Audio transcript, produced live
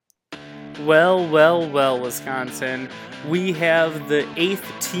Well, Wisconsin. We have the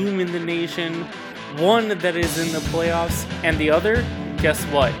 8th team in the nation, one that is in the playoffs, and the other, guess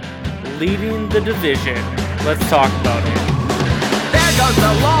what? Leading the division. Let's talk about it. There goes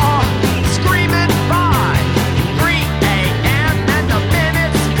the law, screaming by 3 a.m. and the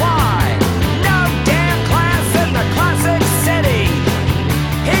minutes fly. No damn class in the classic city.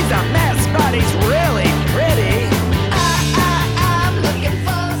 He's a mess, but he's really pretty. I'm looking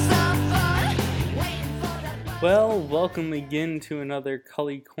for some fun, waiting for that. Well, welcome again to another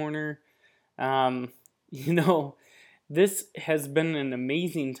Cully Corner. This has been an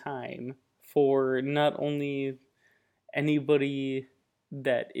amazing time for not only anybody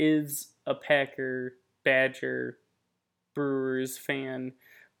that is a Packer, Badger, Brewers fan,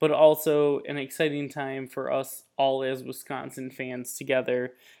 but also an exciting time for us all as Wisconsin fans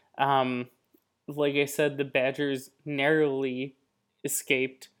together. Like I said, the Badgers narrowly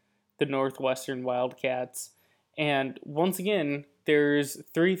escaped the Northwestern Wildcats. And once again, there's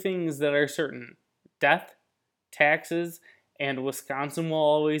three things that are certain: death, taxes, and Wisconsin will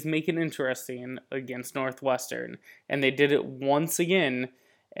always make it interesting against Northwestern. And they did it once again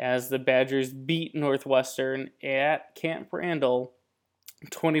as the Badgers beat Northwestern at Camp Randall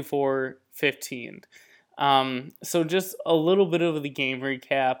 24-15. So just a little bit of the game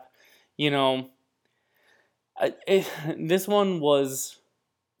recap. This one was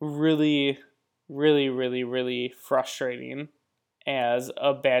really, really, really, really frustrating as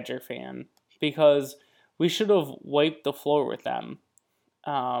a Badger fan because we should have wiped the floor with them.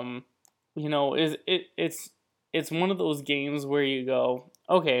 It's one of those games where you go,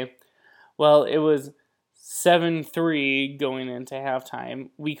 okay, well, it was 7-3 going into halftime.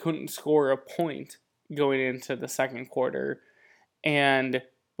 We couldn't score a point going into the second quarter, and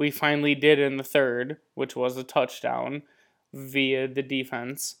we finally did in the third, which was a touchdown via the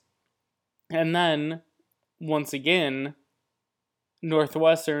defense. And then, once again,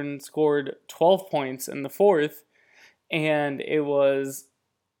 Northwestern scored 12 points in the fourth, and it was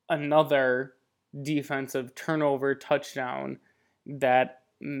another defensive turnover touchdown that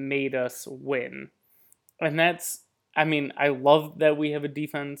made us win. And I love that we have a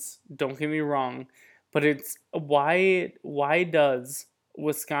defense, don't get me wrong, but it's why does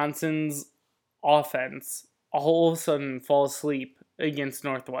Wisconsin's offense all of a sudden fall asleep against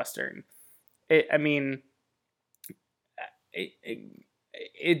Northwestern?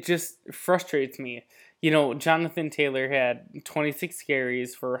 It just frustrates me. Jonathan Taylor had 26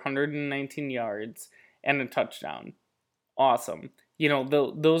 carries for 119 yards and a touchdown. Awesome.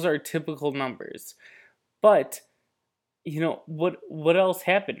 Those are typical numbers. But, what else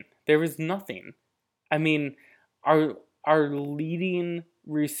happened? There was nothing. Our leading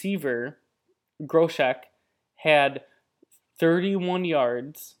receiver, Groshek, had 31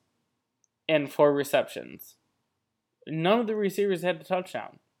 yards and 4 receptions. None of the receivers had a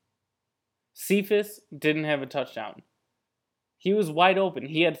touchdown. Cephas didn't have a touchdown. He was wide open.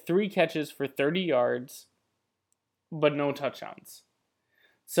 He had 3 catches for 30 yards, but no touchdowns.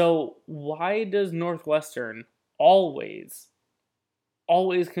 So why does Northwestern always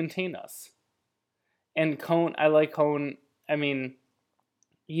contain us? And Cohn, I like Cohn.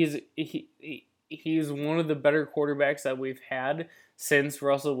 He's one of the better quarterbacks that we've had since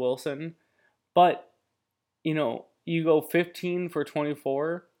Russell Wilson. But, you go 15 for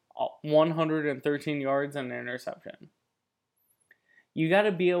 24, 113 yards and an interception. You got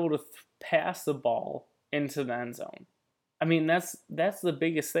to be able to pass the ball into the end zone. That's the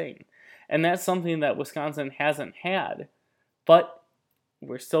biggest thing. And that's something that Wisconsin hasn't had. But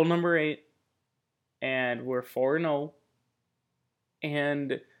we're still number 8. And we're 4-0.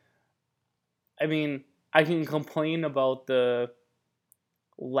 And, I can complain about the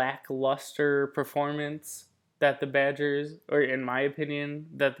lackluster performance that the Badgers, or in my opinion,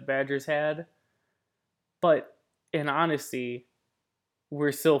 that the Badgers had. But in honesty,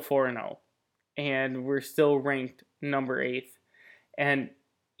 we're still 4-0. And we're still ranked number 8. And,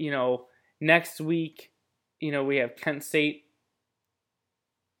 next week, we have Kent State.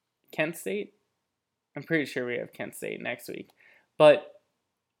 Kent State? I'm pretty sure we have Kent State next week. But,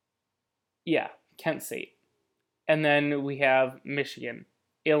 yeah, Kent State. And then we have Michigan,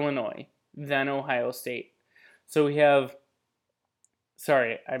 Illinois, then Ohio State. So we have,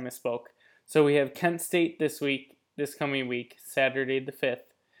 sorry, I misspoke. So we have Kent State this coming week, Saturday the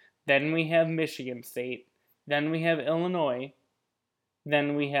 5th. Then we have Michigan State. Then we have Illinois.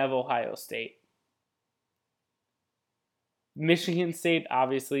 Then we have Ohio State. Michigan State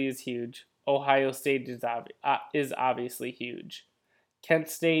obviously is huge. Ohio State is obviously huge. Kent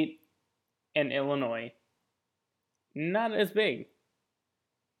State and Illinois, not as big.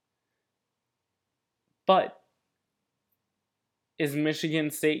 But is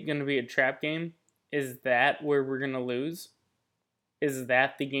Michigan State going to be a trap game? Is that where we're going to lose? Is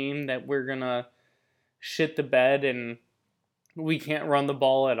that the game that we're going to shit the bed and we can't run the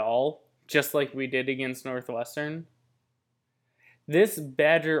ball at all, just like we did against Northwestern? This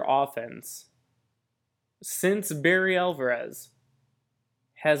Badger offense, since Barry Alvarez,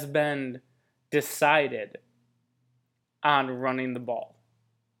 has been decided on running the ball.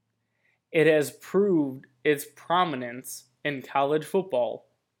 It has proved its prominence in college football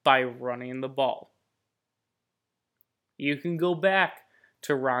by running the ball. You can go back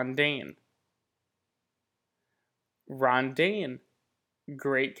to Ron Dayne. Ron Dayne,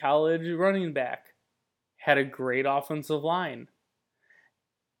 great college running back, had a great offensive line.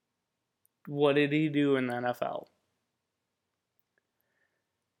 What did he do in the NFL?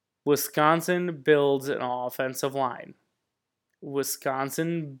 Wisconsin builds an offensive line.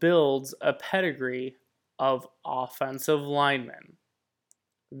 Wisconsin builds a pedigree of offensive linemen.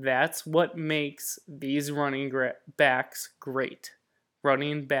 That's what makes these running backs great.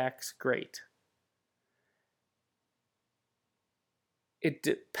 Running backs great. It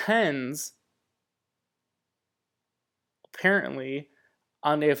depends, apparently,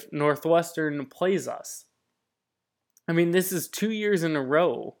 on if Northwestern plays us. I mean, this is 2 years in a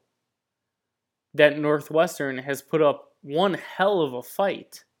row that Northwestern has put up one hell of a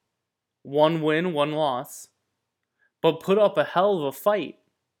fight. 1 win, 1 loss. But put up a hell of a fight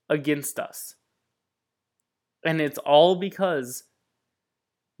against us. And it's all because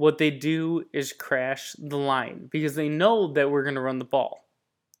what they do is crash the line. Because they know that we're going to run the ball.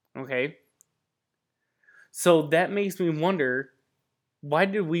 Okay? So that makes me wonder, why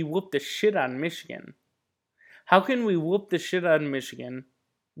did we whoop the shit on Michigan? How can we whoop the shit out of Michigan,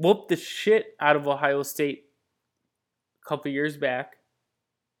 whoop the shit out of Ohio State a couple years back,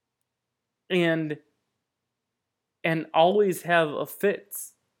 and always have a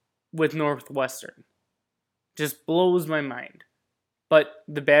fits with Northwestern? Just blows my mind. But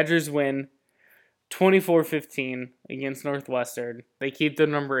the Badgers win 24-15 against Northwestern. They keep the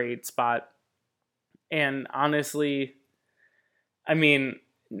number 8 spot. And honestly, I mean,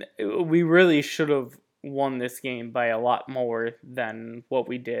 we really should have won this game by a lot more than what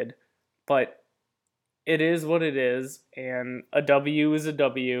we did. But it is what it is, and a W is a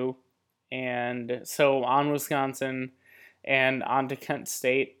W. And so on Wisconsin and on to Kent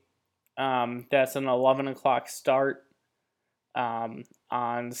State. That's an 11 o'clock start on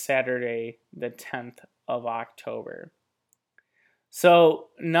Saturday, the 10th of October. So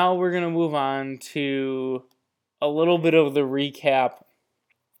now we're going to move on to a little bit of the recap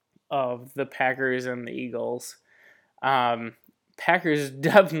of the Packers and the Eagles. Packers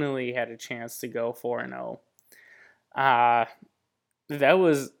definitely had a chance to go 4-0. That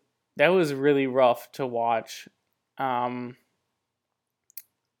was really rough to watch. I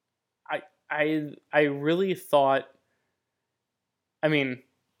really thought, I mean,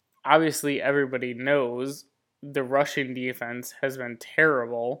 obviously everybody knows the rushing defense has been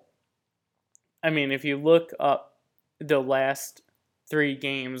terrible. I mean, if you look up the last 3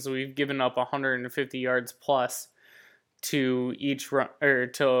 games, we've given up 150 yards plus to each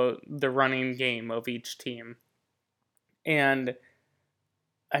to the running game of each team. And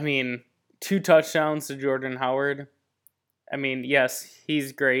I mean, 2 touchdowns to Jordan Howard. I mean, yes,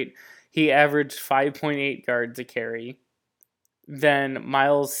 he's great. He averaged 5.8 yards a carry. Then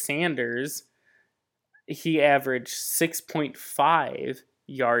Miles Sanders, he averaged 6.5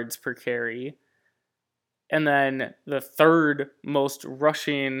 yards per carry. And then the third most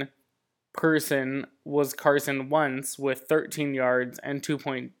rushing person was Carson Wentz with 13 yards and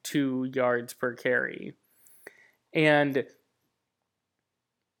 2.2 yards per carry. And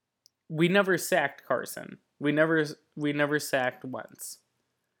we never sacked Carson. We never sacked Wentz.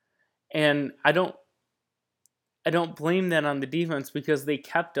 And I don't blame that on the defense because they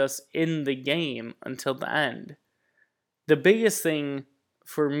kept us in the game until the end. The biggest thing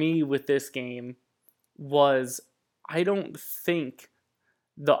for me with this game was I don't think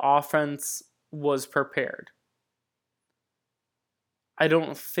the offense was prepared. I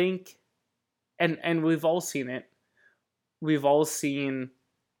don't think, and we've all seen it. We've all seen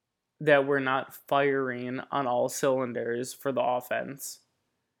that we're not firing on all cylinders for the offense.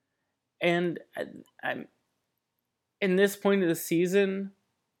 And in this point of the season,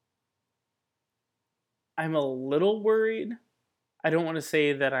 I'm a little worried. I don't want to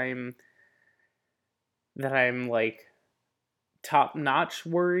say that I'm like top-notch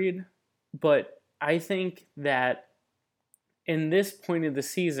worried, but I think that in this point of the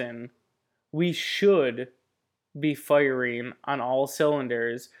season, we should be firing on all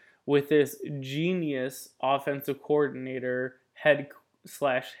cylinders with this genius offensive coordinator, head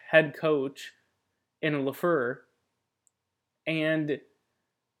coach in LaFleur, and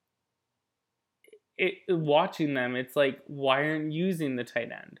watching them, it's like, why aren't you using the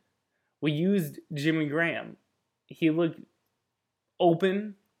tight end? We used Jimmy Graham. He looked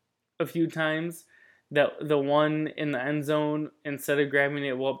open a few times. The one in the end zone, instead of grabbing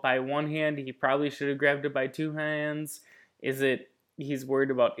it by one hand, he probably should have grabbed it by two hands. Is it he's worried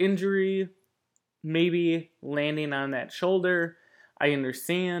about injury? Maybe landing on that shoulder. I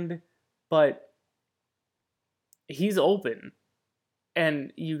understand, but he's open,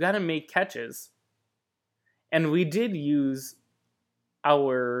 and you got to make catches. And we did use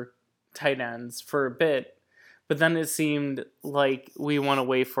our tight ends for a bit, but then it seemed like we went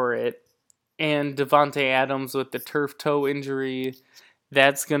away for it. And Davante Adams with the turf toe injury,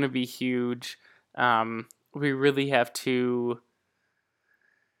 that's going to be huge. We really have to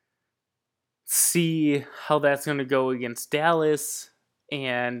see how that's going to go against Dallas.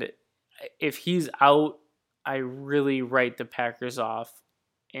 And if he's out, I really write the Packers off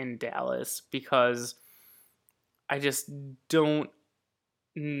in Dallas, because I just don't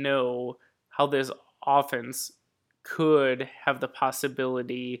know how this offense could have the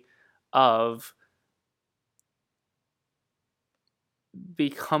possibility of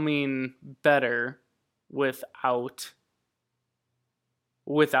becoming better without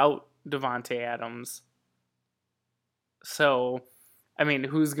Davante Adams. So, I mean,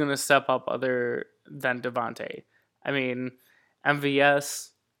 who's going to step up other than Davante? I mean, MVS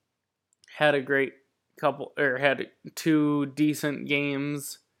had had two decent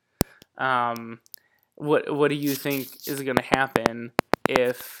games. What do you think is going to happen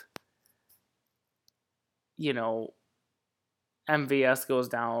if, MVS goes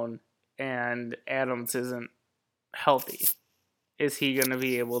down and Adams isn't healthy? Is he going to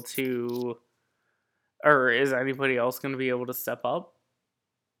be able to, or is anybody else going to be able to step up?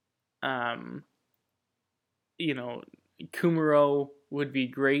 Kumaro would be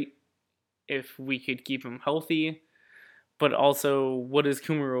great if we could keep him healthy. But also, what is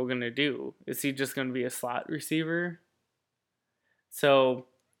Kumaro going to do? Is he just going to be a slot receiver? So,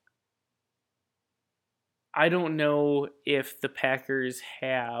 I don't know if the Packers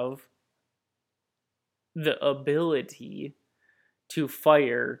have the ability to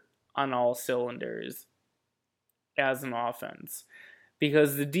fire on all cylinders as an offense.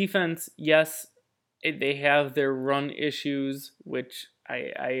 Because the defense, yes, they have their run issues, which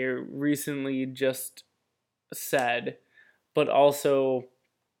I recently just said. But also,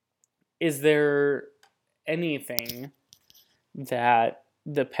 is there anything that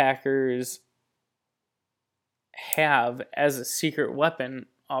the Packers have as a secret weapon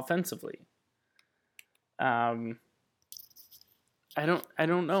offensively? I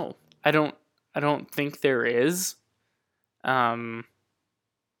don't know. I don't think there is. I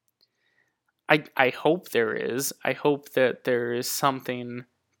hope there is. I hope that there is something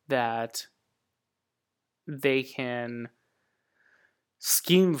that they can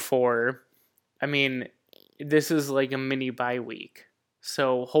scheme for. I mean, this is like a mini bye week.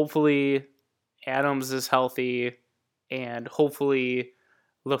 So hopefully Adams is healthy, and hopefully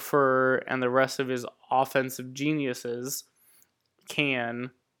LaFleur and the rest of his offensive geniuses can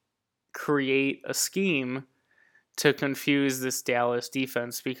create a scheme to confuse this Dallas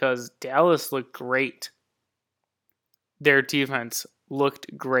defense, because Dallas looked great. Their defense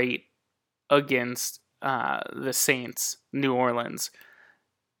looked great against the Saints, New Orleans,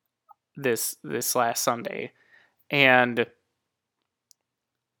 this last Sunday. And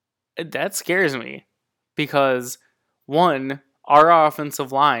that scares me, because one, our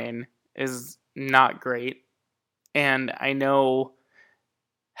offensive line is not great, and I know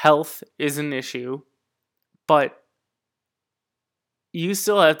health is an issue, but you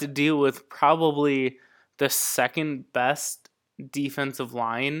still have to deal with probably the second best defensive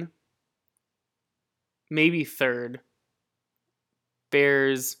line, maybe third.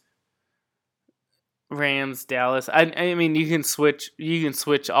 Bears, Rams, Dallas. I mean, you can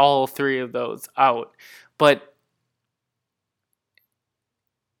switch all three of those out, but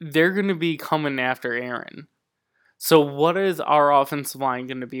they're going to be coming after Aaron. So what is our offensive line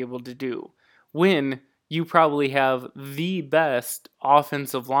going to be able to do when you probably have the best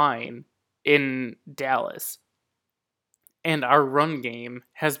offensive line in Dallas, and our run game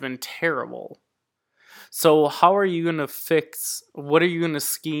has been terrible? So how are you going to fix? What are you going to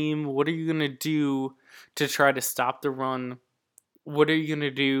scheme? What are you going to do to try to stop the run? What are you going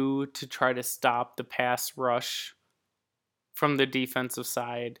to do to try to stop the pass rush from the defensive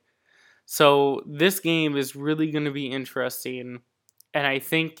side? So this game is really going to be interesting, and I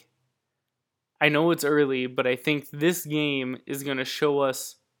think I know it's early, but I think this game is going to show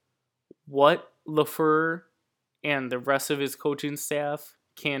us what LaFleur and the rest of his coaching staff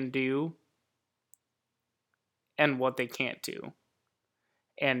can do and what they can't do.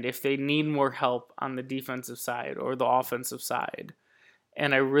 And if they need more help on the defensive side or the offensive side.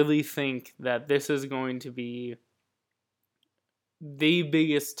 And I really think that this is going to be the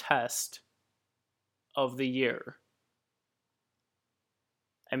biggest test of the year.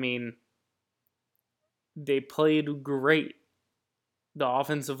 I mean, they played great. The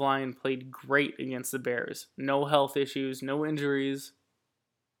offensive line played great against the Bears. No health issues, no injuries.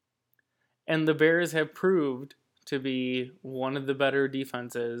 And the Bears have proved to be one of the better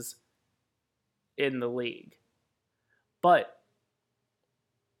defenses in the league. But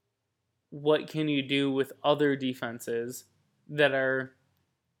what can you do with other defenses that are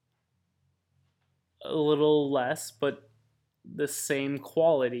a little less, but the same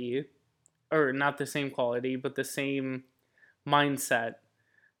quality, or not the same quality, but the same mindset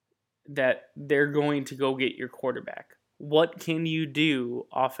that they're going to go get your quarterback? What can you do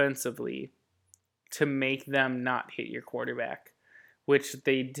offensively to make them not hit your quarterback? Which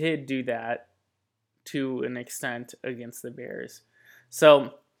they did do that to an extent against the Bears.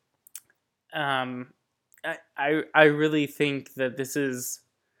 So, I really think that this is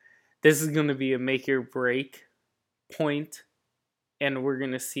going to be a make or break point, and we're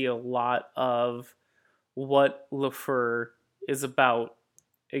going to see a lot of what LaFleur is about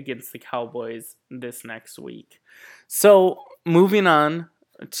against the Cowboys this next week. So, moving on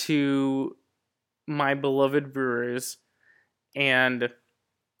to my beloved Brewers, and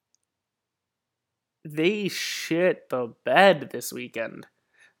they shit the bed this weekend.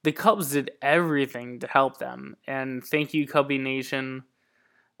 The Cubs did everything to help them, and thank you, Cubby Nation.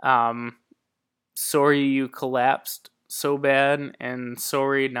 Sorry you collapsed so bad, and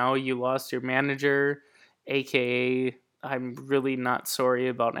sorry now you lost your manager, aka I'm really not sorry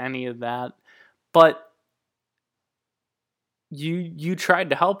about any of that, but you tried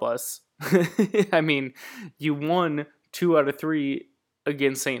to help us. I mean, you won 2 out of 3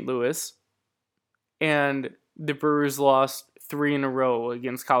 against St. Louis, and the Brewers lost 3 in a row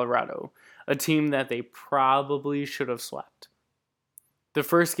against Colorado, a team that they probably should have swept. The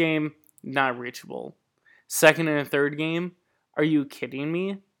first game, not reachable. Second and third game, are you kidding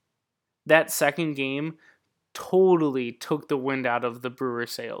me? That second game totally took the wind out of the Brewer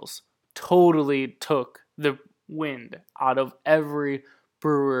sails. Totally took the wind out of every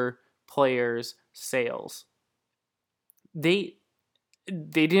Brewer player's sails. They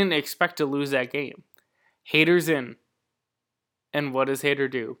didn't expect to lose that game. Hader's in. And what does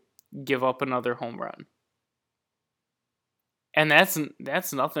Hader do? Give up another home run. And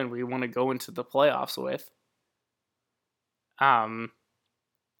that's nothing we want to go into the playoffs with. I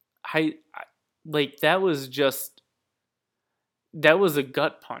like, that was a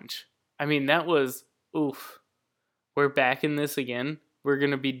gut punch. I mean, that was oof. We're back in this again. We're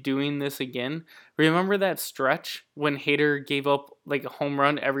going to be doing this again. Remember that stretch when Hader gave up like a home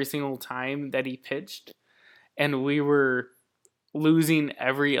run every single time that he pitched? And we were losing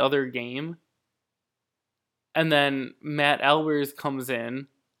every other game? And then Matt Albers comes in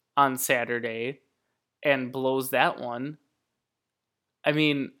on Saturday and blows that one. I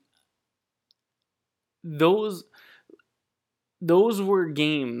mean, those were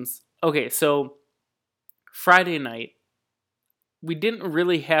games. Okay, so Friday night, we didn't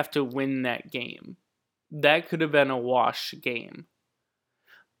really have to win that game. That could have been a wash game.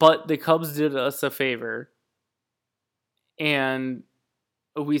 But the Cubs did us a favor, and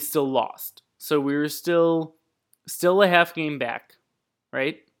we still lost. So we were still a half game back,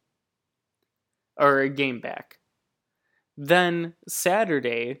 right? Or a game back. Then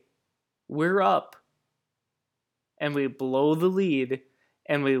Saturday, we're up, and we blow the lead,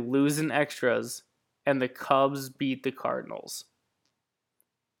 and we lose in extras, and the Cubs beat the Cardinals.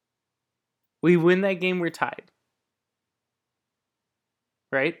 We win that game, we're tied.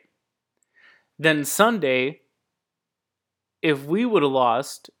 Right? Then Sunday, if we would have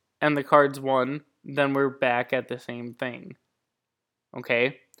lost and the Cards won, then we're back at the same thing.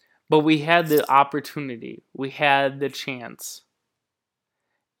 Okay? But we had the opportunity. We had the chance.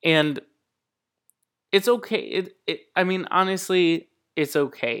 And it's okay. I mean, honestly, it's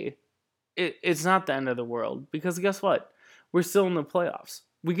okay. It's not the end of the world. Because guess what? We're still in the playoffs.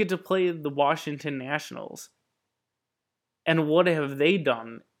 We get to play the Washington Nationals. And what have they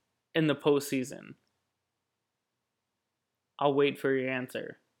done in the postseason? I'll wait for your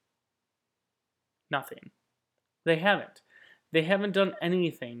answer. Nothing. They haven't. They haven't done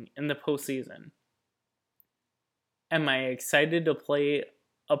anything in the postseason. Am I excited to play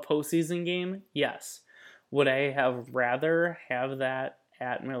a postseason game? Yes. Would I have rather have that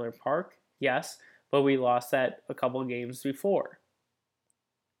at Miller Park? Yes, but we lost that a couple games before.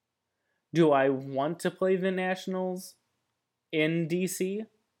 Do I want to play the Nationals in DC?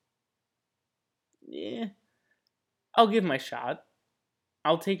 Yeah, I'll give my shot.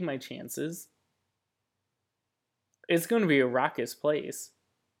 I'll take my chances. It's going to be a raucous place.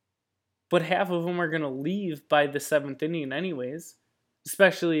 But half of them are going to leave by the 7th inning anyways,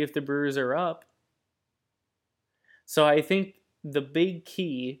 especially if the Brewers are up. So I think the big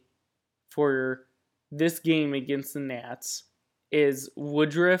key for this game against the Nats is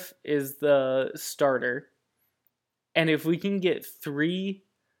Woodruff is the starter. And if we can get three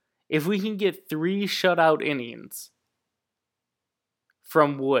shutout innings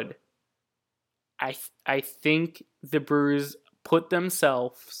from Wood, I think the Brewers put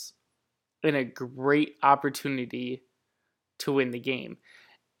themselves in a great opportunity to win the game.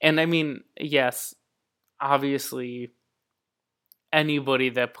 And I mean, yes, obviously anybody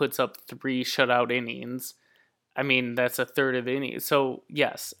that puts up 3 shutout innings, I mean, that's a third of the inning. So,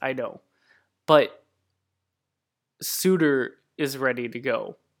 yes, I know. But Suter is ready to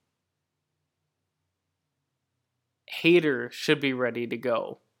go. Hader should be ready to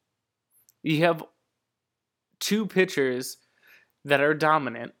go. You have 2 pitchers that are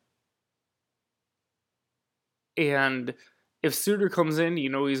dominant. And if Suter comes in, you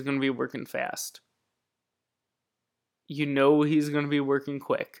know he's going to be working fast. You know he's going to be working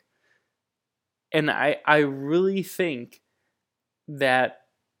quick. And I really think that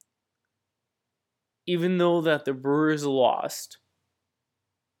even though that the Brewers lost,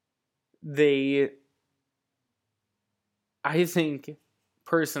 I think,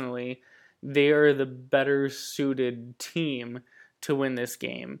 personally, they are the better suited team to win this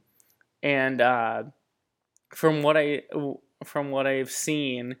game. And from what I've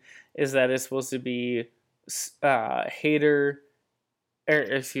seen is that it's supposed to be Woodruff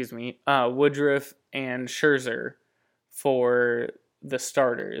and Scherzer for the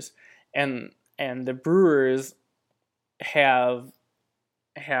starters, and the Brewers have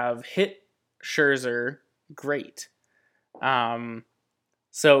hit Scherzer great.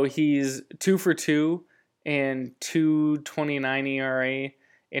 So he's 2 for 2 and 2.29 ERA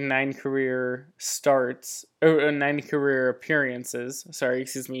in 9 career starts, or 9 career appearances.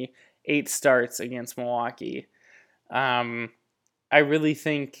 8 starts against Milwaukee. I really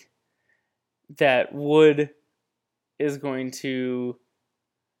think that Wood is going to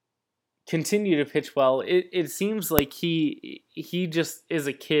continue to pitch well. It seems like he just is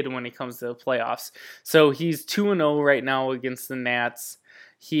a kid when it comes to the playoffs. So he's 2-0 right now against the Nats.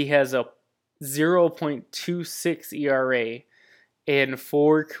 He has a 0.26 ERA in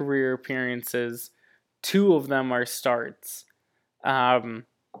 4 career appearances. 2 of them are starts.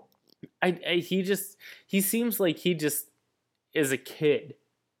 He seems like he just is a kid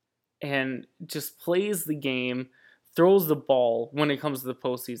and just plays the game, throws the ball when it comes to the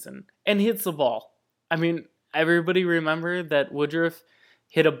postseason, and hits the ball. I mean, everybody remember that Woodruff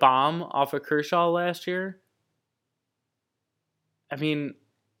hit a bomb off of Kershaw last year? I mean,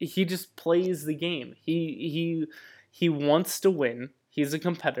 he just plays the game. He wants to win. He's a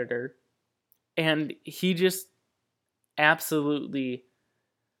competitor. And he just absolutely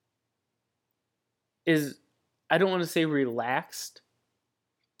is, I don't want to say relaxed,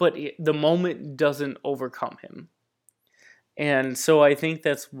 but the moment doesn't overcome him. And so I think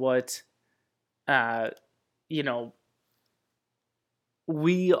that's what,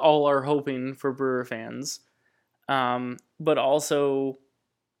 we all are hoping for Brewer fans, but also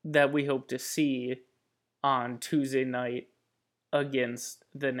that we hope to see on Tuesday night against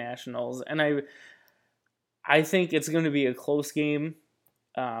the Nationals. And I think it's going to be a close game.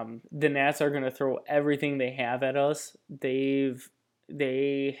 The Nats are going to throw everything they have at us. They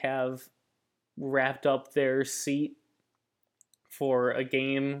have wrapped up their seat for a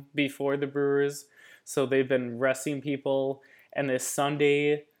game before the Brewers, so they've been resting people. And this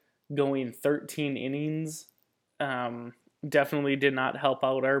Sunday, going 13 innings, definitely did not help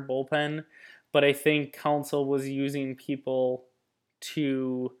out our bullpen. But I think Counsell was using people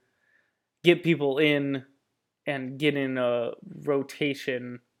to get people in and get in a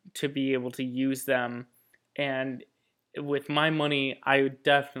rotation to be able to use them. And with my money, I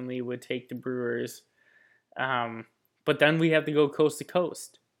definitely would take the Brewers. But then we have to go coast to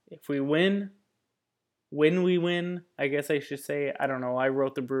coast. If we win, we win, I guess I should say. I don't know. I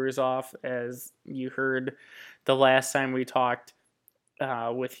wrote the Brewers off, as you heard the last time we talked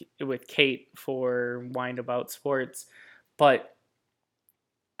with Kate for Wind About Sports. But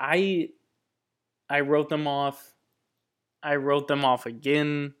I wrote them off I wrote them off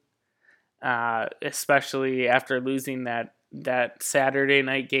again, especially after losing that Saturday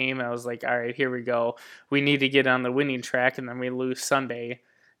night game. I was like, all right, here we go. We need to get on the winning track, and then we lose Sunday.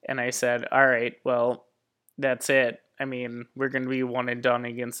 And I said, all right, well, that's it. I mean, we're going to be one and done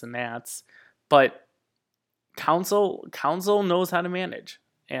against the Nats. But Counsell knows how to manage.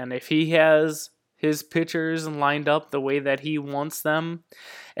 And if he has his pitchers lined up the way that he wants them,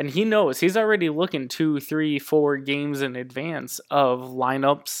 and he knows, he's already looking 2, 3, 4 games in advance of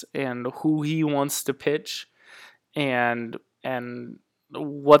lineups and who he wants to pitch and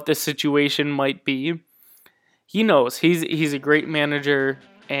what the situation might be. He knows he's a great manager,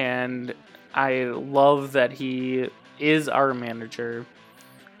 and I love that he is our manager,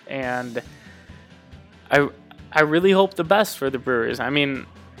 and I really hope the best for the Brewers. I mean,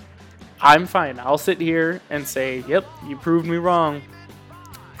 I'm fine. I'll sit here and say, yep, you proved me wrong.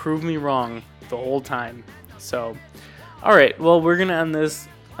 Prove me wrong the whole time. So, all right. Well, we're going to end this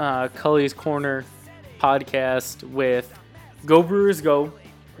Cully's Corner podcast with Go Brewers Go.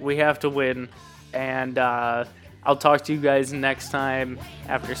 We have to win. And I'll talk to you guys next time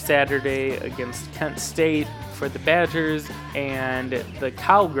after Saturday against Kent State for the Badgers and the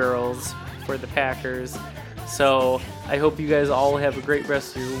Cowgirls for the Packers. So I hope you guys all have a great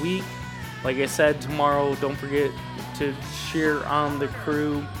rest of your week. Like I said, tomorrow, don't forget to cheer on the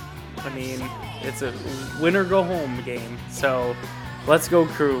Crew. I mean, it's a win or go home game. So let's go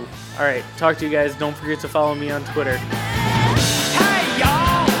Crew. All right, talk to you guys. Don't forget to follow me on Twitter.